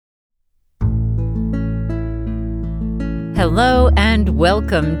Hello and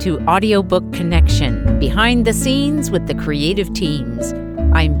welcome to Audiobook Connection, behind the scenes with the creative teams.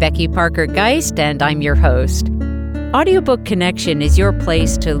 I'm Becky Parker Geist and I'm your host. Audiobook Connection is your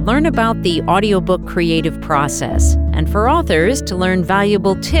place to learn about the audiobook creative process and for authors to learn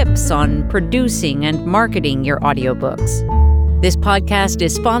valuable tips on producing and marketing your audiobooks. This podcast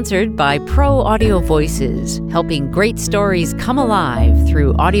is sponsored by Pro Audio Voices, helping great stories come alive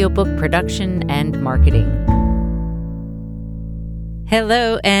through audiobook production and marketing.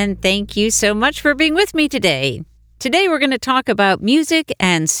 Hello, and thank you so much for being with me today. Today we're going to talk about music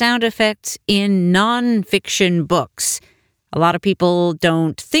and sound effects in nonfiction books. A lot of people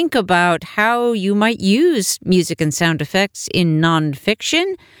don't think about how you might use music and sound effects in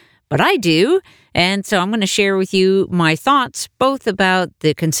nonfiction, but I do. And so I'm going to share with you my thoughts both about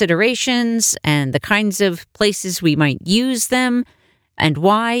the considerations and the kinds of places we might use them and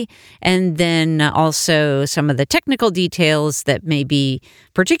why, and then also some of the technical details that may be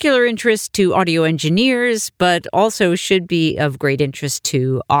particular interest to audio engineers, but also should be of great interest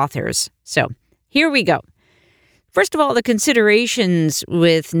to authors. So here we go. First of all, the considerations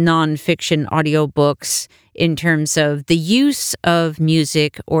with nonfiction audiobooks in terms of the use of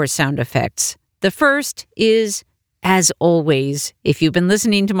music or sound effects. The first is, as always, if you've been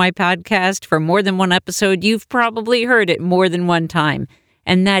listening to my podcast for more than one episode, you've probably heard it more than one time.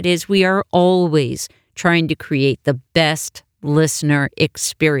 And that is, we are always trying to create the best listener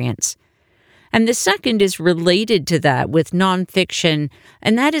experience. And the second is related to that with nonfiction,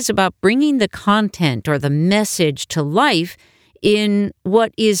 and that is about bringing the content or the message to life in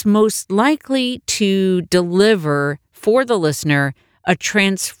what is most likely to deliver for the listener a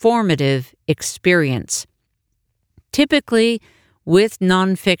transformative experience. Typically, with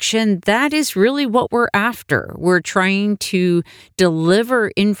nonfiction, that is really what we're after. We're trying to deliver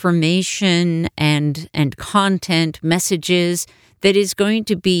information and content, messages that is going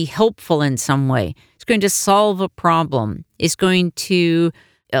to be helpful in some way. It's going to solve a problem. It's going to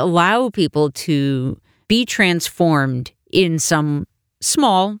allow people to be transformed in some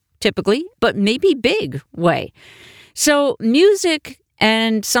small, typically, but maybe big way. So music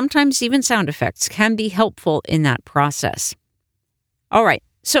and sometimes even sound effects can be helpful in that process. All right,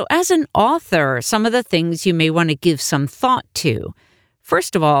 so as an author, some of the things you may want to give some thought to.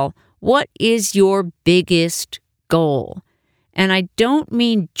 First of all, what is your biggest goal? And I don't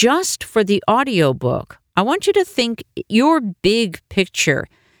mean just for the audiobook. I want you to think your big picture.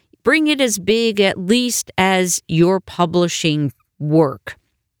 Bring it as big at least as your publishing work.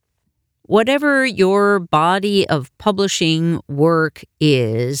 Whatever your body of publishing work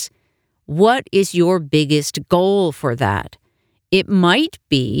is, what is your biggest goal for that? It might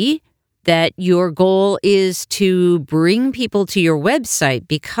be that your goal is to bring people to your website,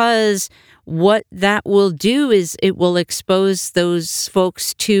 because what that will do is it will expose those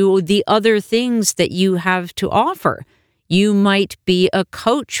folks to the other things that you have to offer. You might be a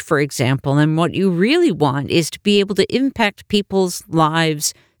coach, for example, and what you really want is to be able to impact people's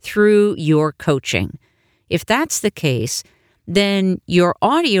lives through your coaching. If that's the case, then your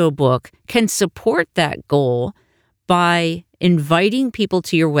audiobook can support that goal by inviting people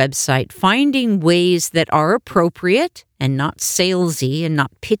to your website, finding ways that are appropriate and not salesy and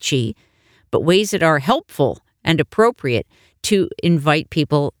not pitchy, but ways that are helpful and appropriate to invite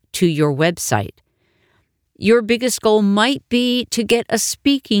people to your website. Your biggest goal might be to get a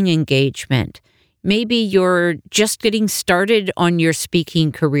speaking engagement. Maybe you're just getting started on your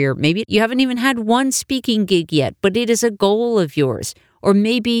speaking career. Maybe you haven't even had one speaking gig yet, but it is a goal of yours. Or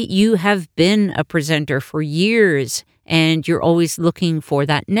maybe you have been a presenter for years and you're always looking for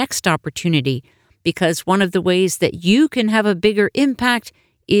that next opportunity, because one of the ways that you can have a bigger impact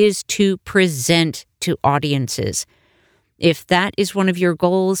is to present to audiences. If that is one of your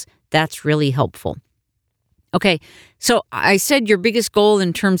goals, that's really helpful. Okay, so I said your biggest goal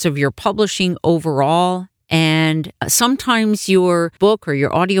in terms of your publishing overall, and sometimes your book or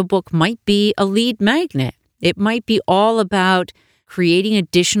your audiobook might be a lead magnet. It might be all about creating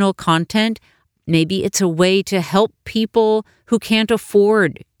additional content. Maybe it's a way to help people who can't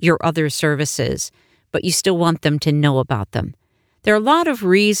afford your other services, but you still want them to know about them. There are a lot of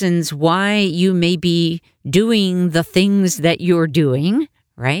reasons why you may be doing the things that you're doing,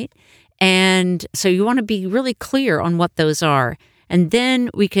 right? And so you want to be really clear on what those are. And then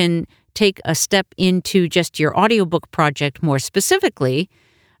we can take a step into just your audiobook project more specifically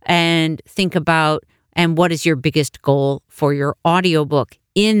and think about, and what is your biggest goal for your audiobook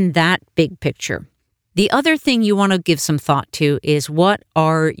in that big picture. The other thing you want to give some thought to is, what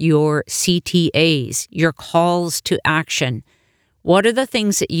are your CTAs, your calls to action? What are the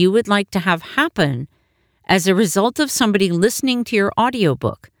things that you would like to have happen as a result of somebody listening to your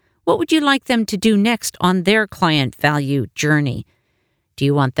audiobook? What would you like them to do next on their client value journey? Do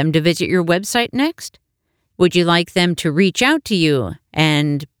you want them to visit your website next? Would you like them to reach out to you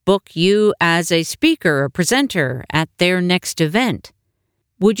and book you as a speaker or presenter at their next event?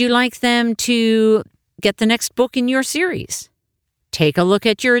 Would you like them to get the next book in your series? Take a look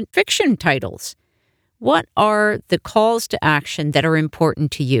at your fiction titles. What are the calls to action that are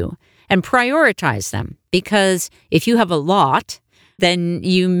important to you? And prioritize them, because if you have a lot, then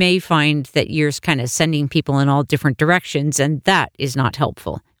you may find that you're kind of sending people in all different directions, and that is not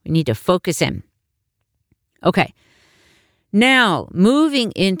helpful. We need to focus in. Okay. Now,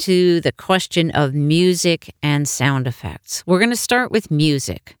 moving into the question of music and sound effects. We're going to start with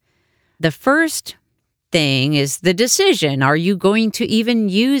music. The first thing is the decision. Are you going to even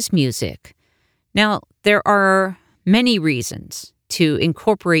use music? Now, there are many reasons to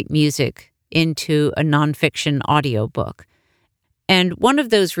incorporate music into a nonfiction audiobook. And one of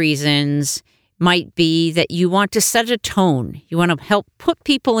those reasons might be that you want to set a tone. You want to help put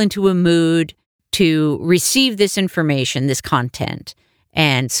people into a mood to receive this information, this content.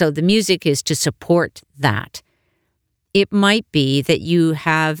 And so the music is to support that. It might be that you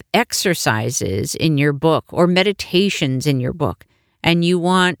have exercises in your book or meditations in your book, and you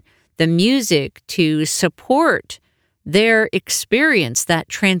want the music to support their experience, that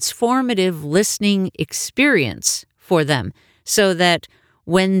transformative listening experience for them, so that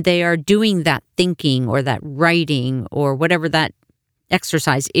when they are doing that thinking or that writing or whatever that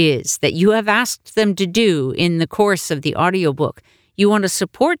exercise is that you have asked them to do in the course of the audiobook, you want to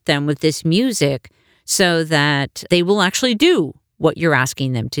support them with this music so that they will actually do what you're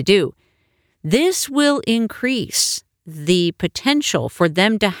asking them to do. This will increase the potential for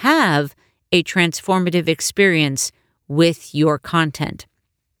them to have a transformative experience with your content.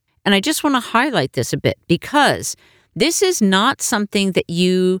 And I just want to highlight this a bit because this is not something that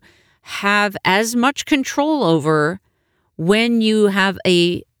you have as much control over when you have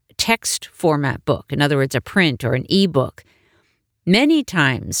a text format book, in other words, a print or an ebook. Many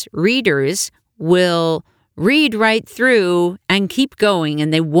times readers will read right through and keep going,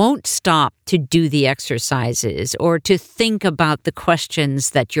 and they won't stop to do the exercises or to think about the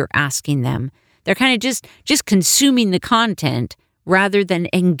questions that you're asking them. They're kind of just consuming the content rather than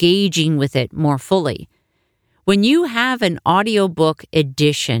engaging with it more fully. When you have an audiobook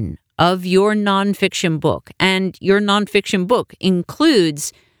edition of your nonfiction book, and your nonfiction book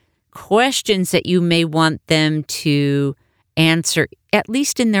includes questions that you may want them to answer, at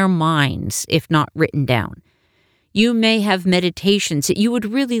least in their minds, if not written down. You may have meditations that you would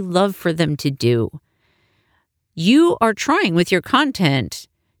really love for them to do. You are trying with your content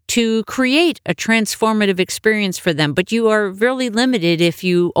to create a transformative experience for them, but you are really limited if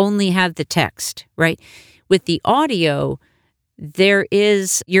you only have the text, right? With the audio,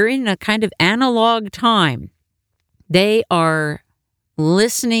 you're in a kind of analog time. They are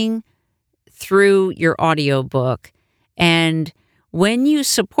listening through your audiobook, and when you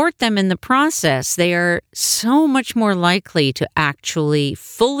support them in the process, they are so much more likely to actually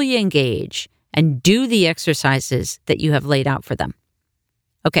fully engage and do the exercises that you have laid out for them.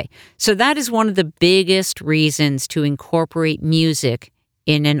 Okay, so that is one of the biggest reasons to incorporate music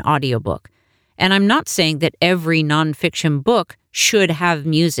in an audiobook. And I'm not saying that every nonfiction book should have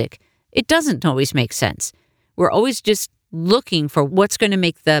music. It doesn't always make sense. We're always just looking for what's going to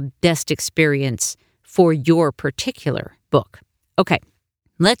make the best experience for your particular book. Okay,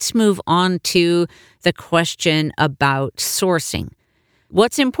 let's move on to the question about sourcing.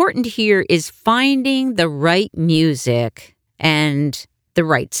 What's important here is finding the right music and the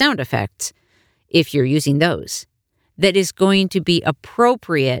right sound effects, if you're using those, that is going to be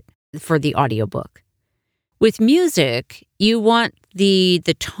appropriate for the audiobook. With music, you want the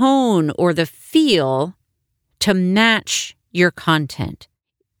tone or the feel to match your content.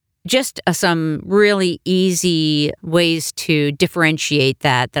 Just some really easy ways to differentiate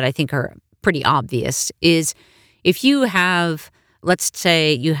that I think are pretty obvious is if you have, let's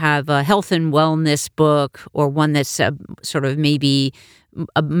say you have a health and wellness book or one that's sort of maybe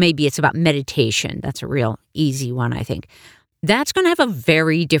it's about meditation. That's a real easy one, I think. That's going to have a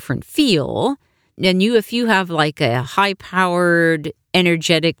very different feel than if you have like a high-powered,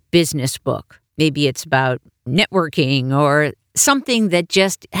 energetic business book. Maybe it's about networking or something that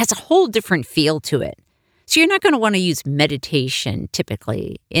just has a whole different feel to it. So you're not going to want to use meditation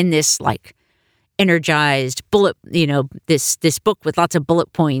typically in this like energized bullet, this book with lots of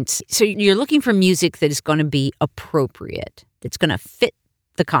bullet points. So you're looking for music that is going to be appropriate, that's going to fit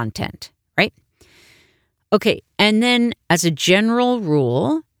the content, right? Okay, and then as a general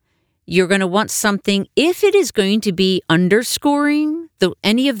rule, you're going to want something, if it is going to be underscoring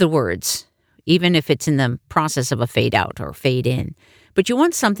any of the words, even if it's in the process of a fade out or fade in. But you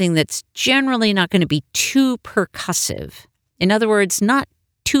want something that's generally not going to be too percussive. In other words, not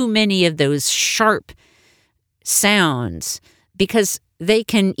too many of those sharp sounds, because they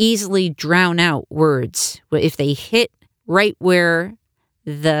can easily drown out words. If they hit right where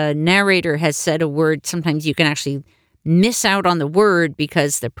the narrator has said a word, sometimes you can actually miss out on the word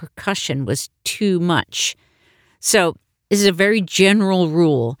because the percussion was too much. So this is a very general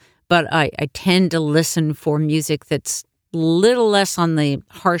rule, but I tend to listen for music that's a little less on the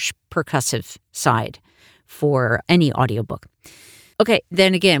harsh percussive side for any audiobook. Okay,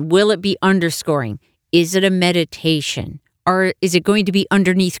 then again, will it be underscoring? Is it a meditation? Or is it going to be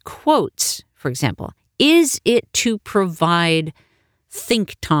underneath quotes, for example? Is it to provide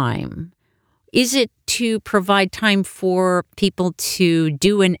think time? Is it to provide time for people to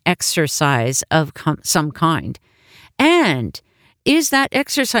do an exercise of some kind? And is that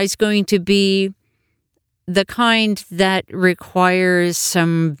exercise going to be the kind that requires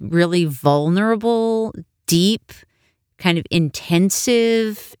some really vulnerable, deep, kind of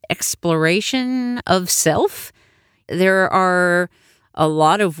intensive exploration of self? There are a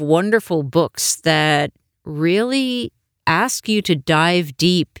lot of wonderful books that really ask you to dive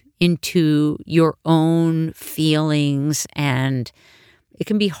deep into your own feelings, and it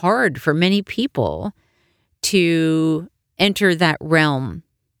can be hard for many people to enter that realm,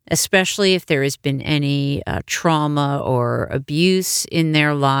 especially if there has been any trauma or abuse in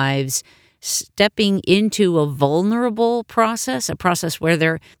their lives. Stepping into a vulnerable process, a process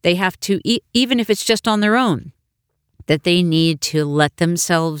where they have to, even if it's just on their own, that they need to let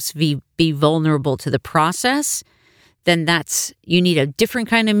themselves be vulnerable to the process, then you need a different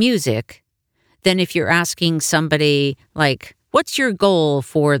kind of music than if you're asking somebody like, what's your goal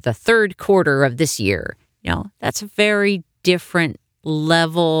for the third quarter of this year? That's a very different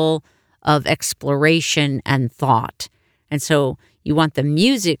level of exploration and thought. And so you want the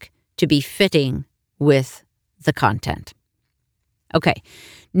music to be fitting with the content. Okay,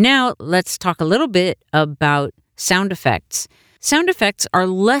 now let's talk a little bit about sound effects. Sound effects are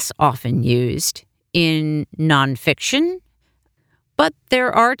less often used in nonfiction, but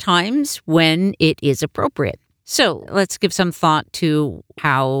there are times when it is appropriate. So let's give some thought to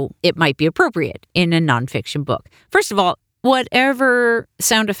how it might be appropriate in a nonfiction book. First of all, whatever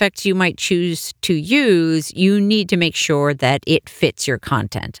sound effects you might choose to use, you need to make sure that it fits your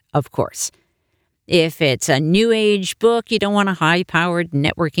content, of course. If it's a new age book, you don't want a high-powered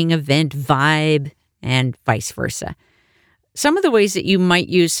networking event vibe, and vice versa. Some of the ways that you might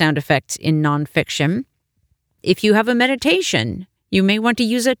use sound effects in nonfiction, if you have a meditation, you may want to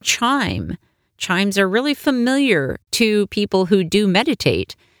use a chime. Chimes are really familiar to people who do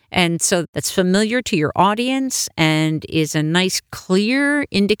meditate. And so that's familiar to your audience and is a nice, clear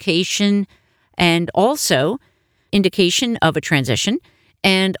indication, and also indication of a transition.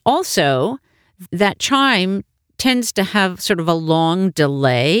 And also that chime tends to have sort of a long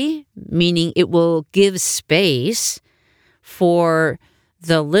delay, meaning it will give space for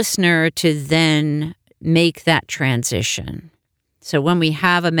the listener to then make that transition. So when we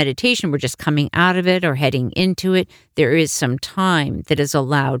have a meditation, we're just coming out of it or heading into it. There is some time that is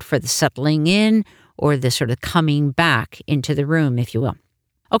allowed for the settling in or the sort of coming back into the room, if you will.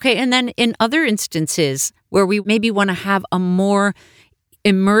 Okay, and then in other instances where we maybe want to have a more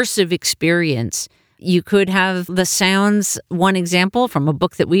immersive experience, you could have the sounds, one example from a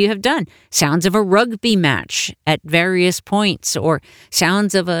book that we have done, sounds of a rugby match at various points, or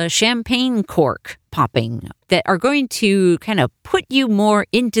sounds of a champagne cork popping that are going to kind of put you more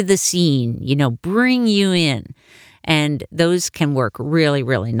into the scene, bring you in. And those can work really,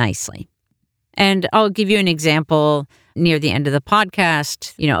 really nicely. And I'll give you an example near the end of the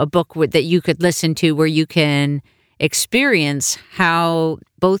podcast, a book that you could listen to where you can experience how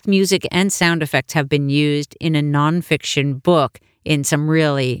both music and sound effects have been used in a nonfiction book in some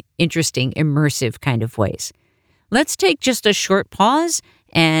really interesting, immersive kind of ways. Let's take just a short pause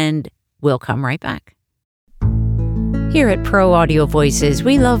and we'll come right back. Here at Pro Audio Voices,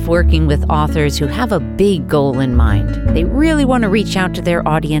 we love working with authors who have a big goal in mind. They really want to reach out to their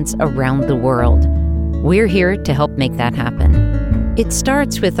audience around the world. We're here to help make that happen. It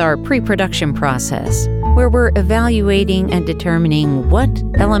starts with our pre-production process, where we're evaluating and determining what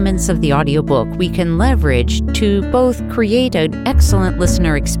elements of the audiobook we can leverage to both create an excellent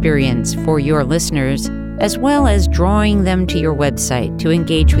listener experience for your listeners, as well as drawing them to your website to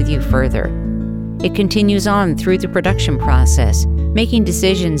engage with you further. It continues on through the production process, making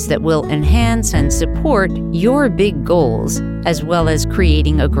decisions that will enhance and support your big goals as well as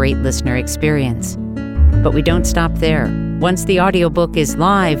creating a great listener experience. But we don't stop there. Once the audiobook is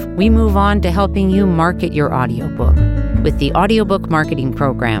live, we move on to helping you market your audiobook with the Audiobook Marketing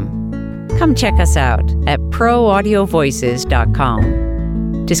Program. Come check us out at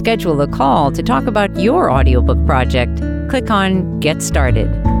proaudiovoices.com. To schedule a call to talk about your audiobook project, click on Get Started.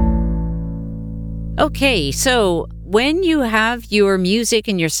 Okay, so when you have your music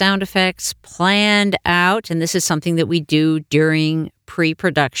and your sound effects planned out, and this is something that we do during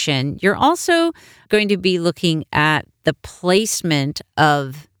pre-production, you're also going to be looking at the placement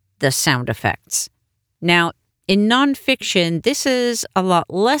of the sound effects. Now, in nonfiction, this is a lot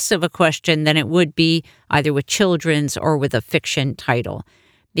less of a question than it would be either with children's or with a fiction title,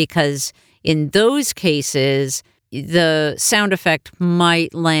 because in those cases, the sound effect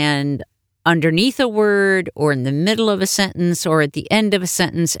might land underneath a word or in the middle of a sentence or at the end of a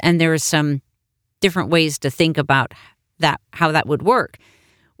sentence, and there are some different ways to think about that, how that would work.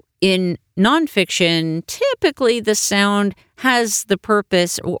 In nonfiction, typically the sound has the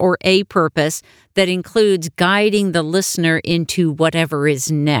purpose or a purpose that includes guiding the listener into whatever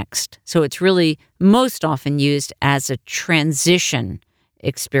is next. So it's really most often used as a transition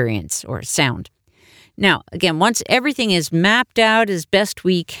experience or sound. Now, again, once everything is mapped out as best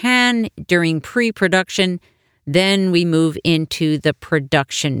we can during pre-production, then we move into the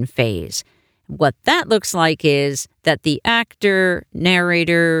production phase. What that looks like is that the actor,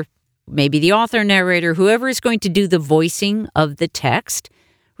 narrator, maybe the author, narrator, whoever is going to do the voicing of the text,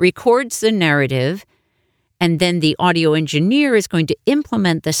 records the narrative, and then the audio engineer is going to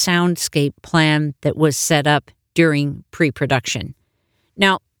implement the soundscape plan that was set up during pre-production.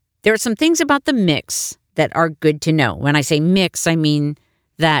 Now, there are some things about the mix that are good to know. When I say mix, I mean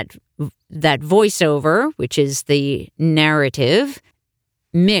that voiceover, which is the narrative,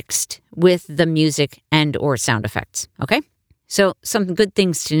 mixed with the music and or sound effects, okay? So some good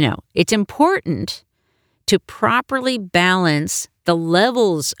things to know. It's important to properly balance the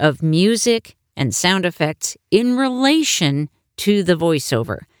levels of music and sound effects in relation to the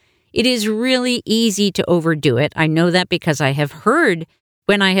voiceover. It is really easy to overdo it. I know that because I have heard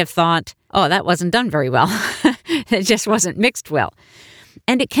when I have thought, oh, that wasn't done very well. It just wasn't mixed well.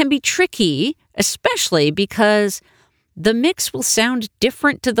 And it can be tricky, especially because the mix will sound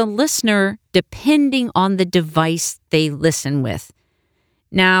different to the listener depending on the device they listen with.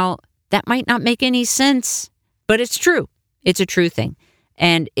 Now, that might not make any sense, but it's true. It's a true thing.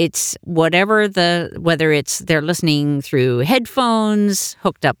 And it's whether it's they're listening through headphones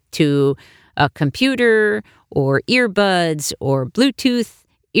hooked up to a computer or earbuds or Bluetooth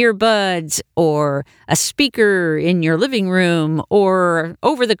earbuds or a speaker in your living room or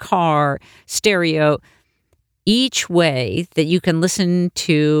over the car stereo. Each way that you can listen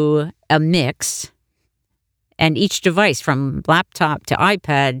to a mix, and each device from laptop to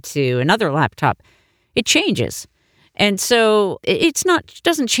iPad to another laptop, it changes. And so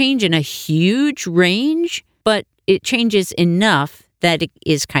doesn't change in a huge range, but it changes enough that it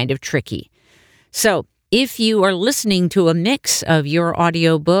is kind of tricky. So if you are listening to a mix of your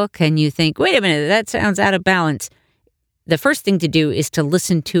audiobook and you think, wait a minute, that sounds out of balance, the first thing to do is to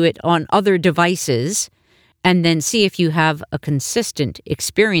listen to it on other devices and then see if you have a consistent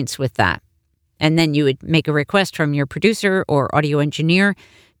experience with that. And then you would make a request from your producer or audio engineer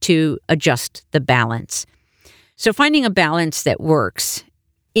to adjust the balance. So finding a balance that works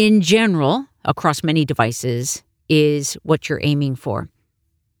in general across many devices is what you're aiming for.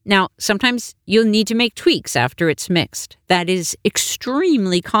 Now, sometimes you'll need to make tweaks after it's mixed. That is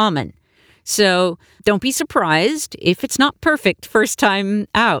extremely common. So don't be surprised if it's not perfect first time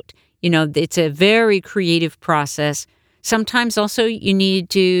out. You know, it's a very creative process. Sometimes also you need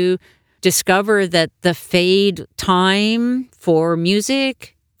to discover that the fade time for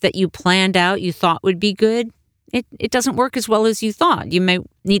music that you planned out, you thought would be good, it doesn't work as well as you thought. You may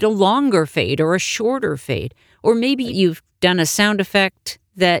need a longer fade or a shorter fade. Or maybe you've done a sound effect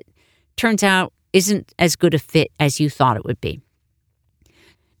that turns out isn't as good a fit as you thought it would be.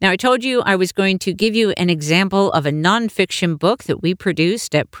 Now, I told you I was going to give you an example of a nonfiction book that we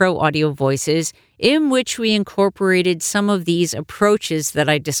produced at Pro Audio Voices, in which we incorporated some of these approaches that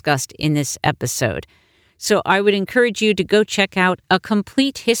I discussed in this episode. So I would encourage you to go check out A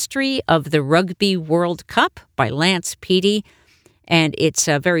Complete History of the Rugby World Cup by Lance Peaty. And it's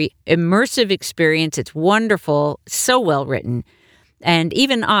a very immersive experience. It's wonderful, so well written. And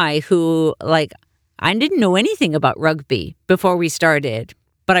even I didn't know anything about rugby before we started,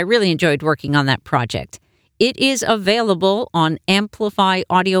 but I really enjoyed working on that project. It is available on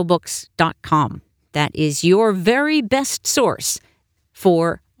amplifyaudiobooks.com. That is your very best source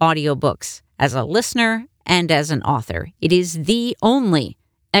for audiobooks as a listener and as an author. It is the only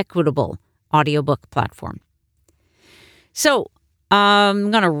equitable audiobook platform. So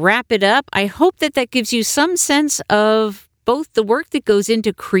I'm going to wrap it up. I hope that gives you some sense of both the work that goes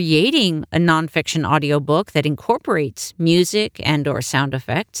into creating a nonfiction audiobook that incorporates music and or sound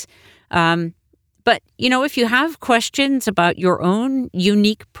effects. But, if you have questions about your own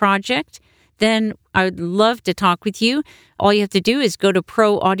unique project, then I would love to talk with you. All you have to do is go to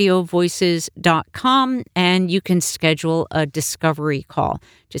proaudiovoices.com and you can schedule a discovery call.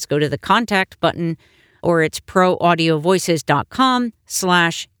 Just go to the contact button, or it's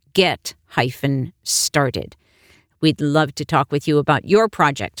proaudiovoices.com/get-started. We'd love to talk with you about your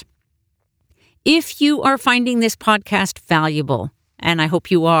project. If you are finding this podcast valuable, and I hope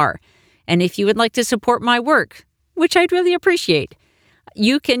you are, and if you would like to support my work, which I'd really appreciate,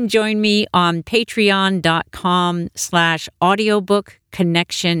 you can join me on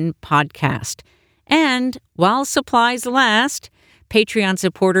patreon.com/audiobook-connection-podcast. And while supplies last, Patreon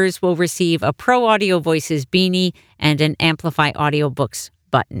supporters will receive a Pro Audio Voices beanie and an Amplify Audiobooks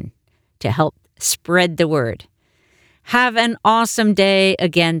button to help spread the word. Have an awesome day.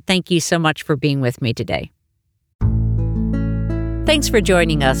 Again, thank you so much for being with me today. Thanks for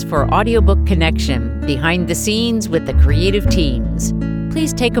joining us for Audiobook Connection, behind the scenes with the creative teams.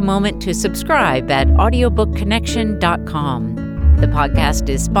 Please take a moment to subscribe at audiobookconnection.com. The podcast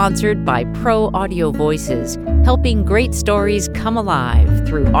is sponsored by Pro Audio Voices, helping great stories come alive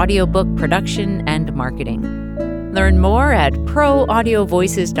through audiobook production and marketing. Learn more at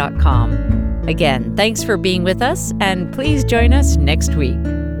proaudiovoices.com. Again, thanks for being with us, and please join us next week.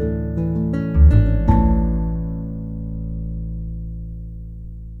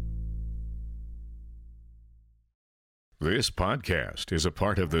 This podcast is a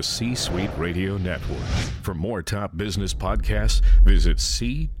part of the C-Suite Radio Network. For more top business podcasts, visit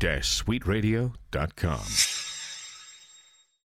c-suiteradio.com.